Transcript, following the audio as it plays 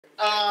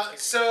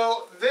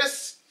So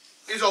this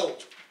is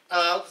old.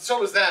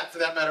 So is that, for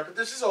that matter, but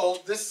this is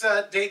old. This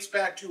dates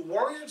back to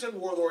Warriors and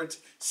Warlords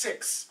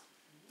 6.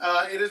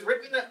 It is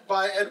written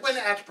by Edwin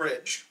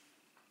atte.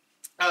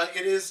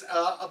 It is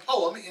a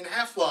poem in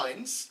half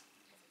lines.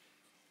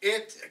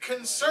 It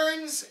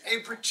concerns a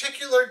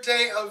particular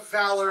day of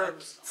valor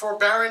for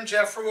Baron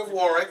Geoffrey of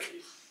Warwick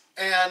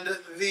and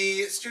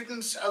the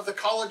students of the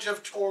College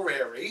of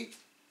Toreri,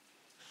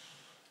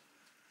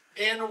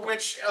 in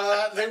which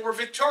they were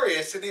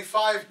victorious in a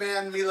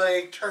 5-man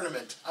melee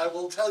tournament. I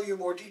will tell you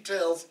more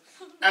details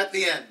at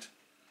the end.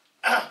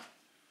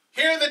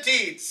 Hear the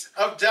deeds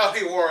of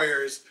doughty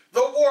warriors,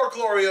 the war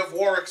glory of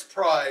Warwick's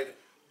pride,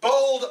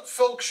 bold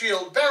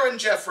Folkshield, Baron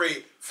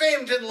Geoffrey,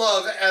 famed in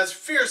love as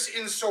fierce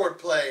in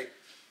swordplay.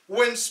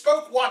 When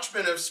spoke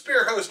watchman of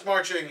spear host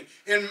marching,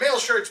 in mail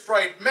shirts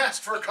bright,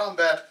 masked for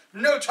combat,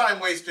 no time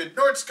wasted,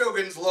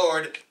 Nordskogen's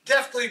lord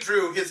deftly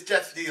drew his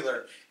death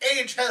dealer.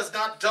 Age has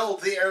not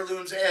dulled the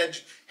heirloom's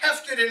edge,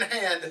 hefted in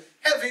hand,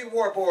 heavy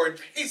warboard,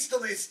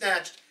 hastily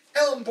snatched,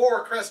 helm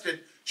bore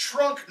crested,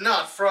 shrunk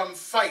not from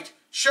fight,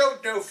 showed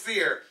no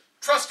fear,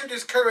 trusted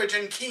his courage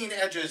and keen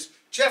edges.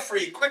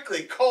 Geoffrey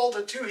quickly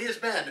called to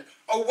his men,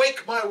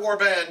 awake my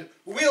warband,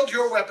 wield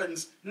your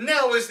weapons,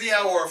 now is the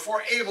hour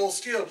for able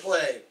steel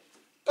play.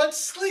 But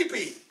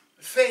sleepy,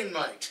 fain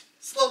might,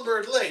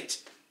 slumbered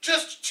late,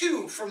 just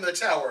 2 from the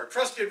tower,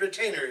 trusted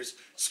retainers,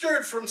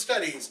 stirred from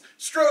studies,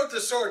 strode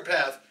the sword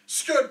path,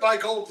 stood by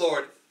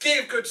Goldlord,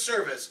 gave good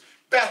service,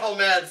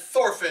 battle-mad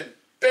Thorfinn,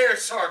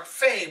 Bearsark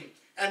fame,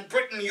 and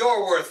Britain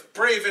Yorworth,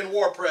 brave in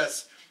war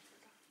press.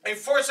 A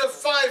force of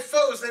 5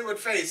 foes they would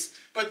face,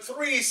 but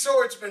 3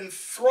 swordsmen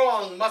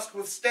throng must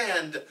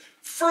withstand.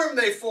 Firm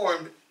they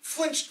formed,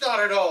 flinched not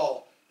at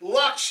all,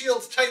 locked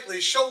shields tightly,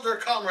 shoulder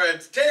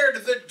comrades,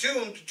 dared the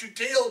doomed to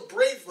deal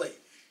bravely.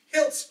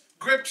 Hilts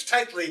gripped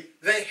tightly,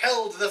 they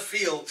held the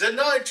field,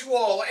 denied to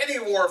all any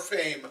war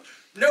fame.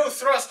 No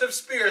thrust of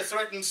spear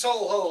threatened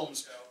soul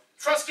homes.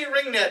 Trusty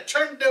ringnet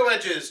turned no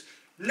edges,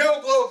 no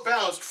blow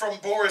bounced from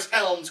boar's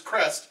helm's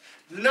crest.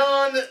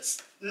 None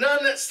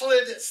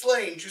slid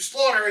slain to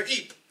slaughter a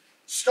heap.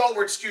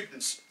 Stalwart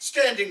students,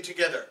 standing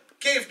together,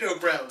 gave no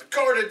ground,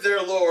 guarded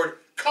their lord,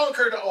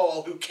 conquered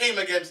all who came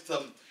against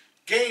them,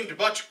 gained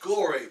much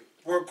glory,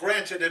 were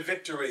granted a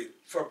victory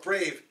for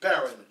brave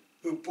Baron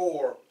who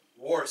bore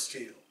war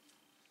steel.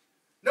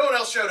 No one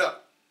else showed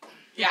up.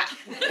 Yeah.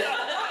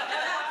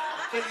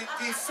 The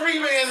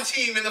 3-man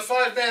team in the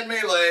 5-man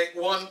melee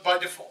won by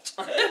default.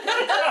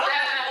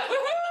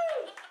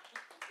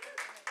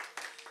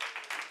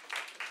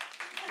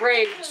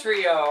 Brave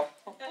trio.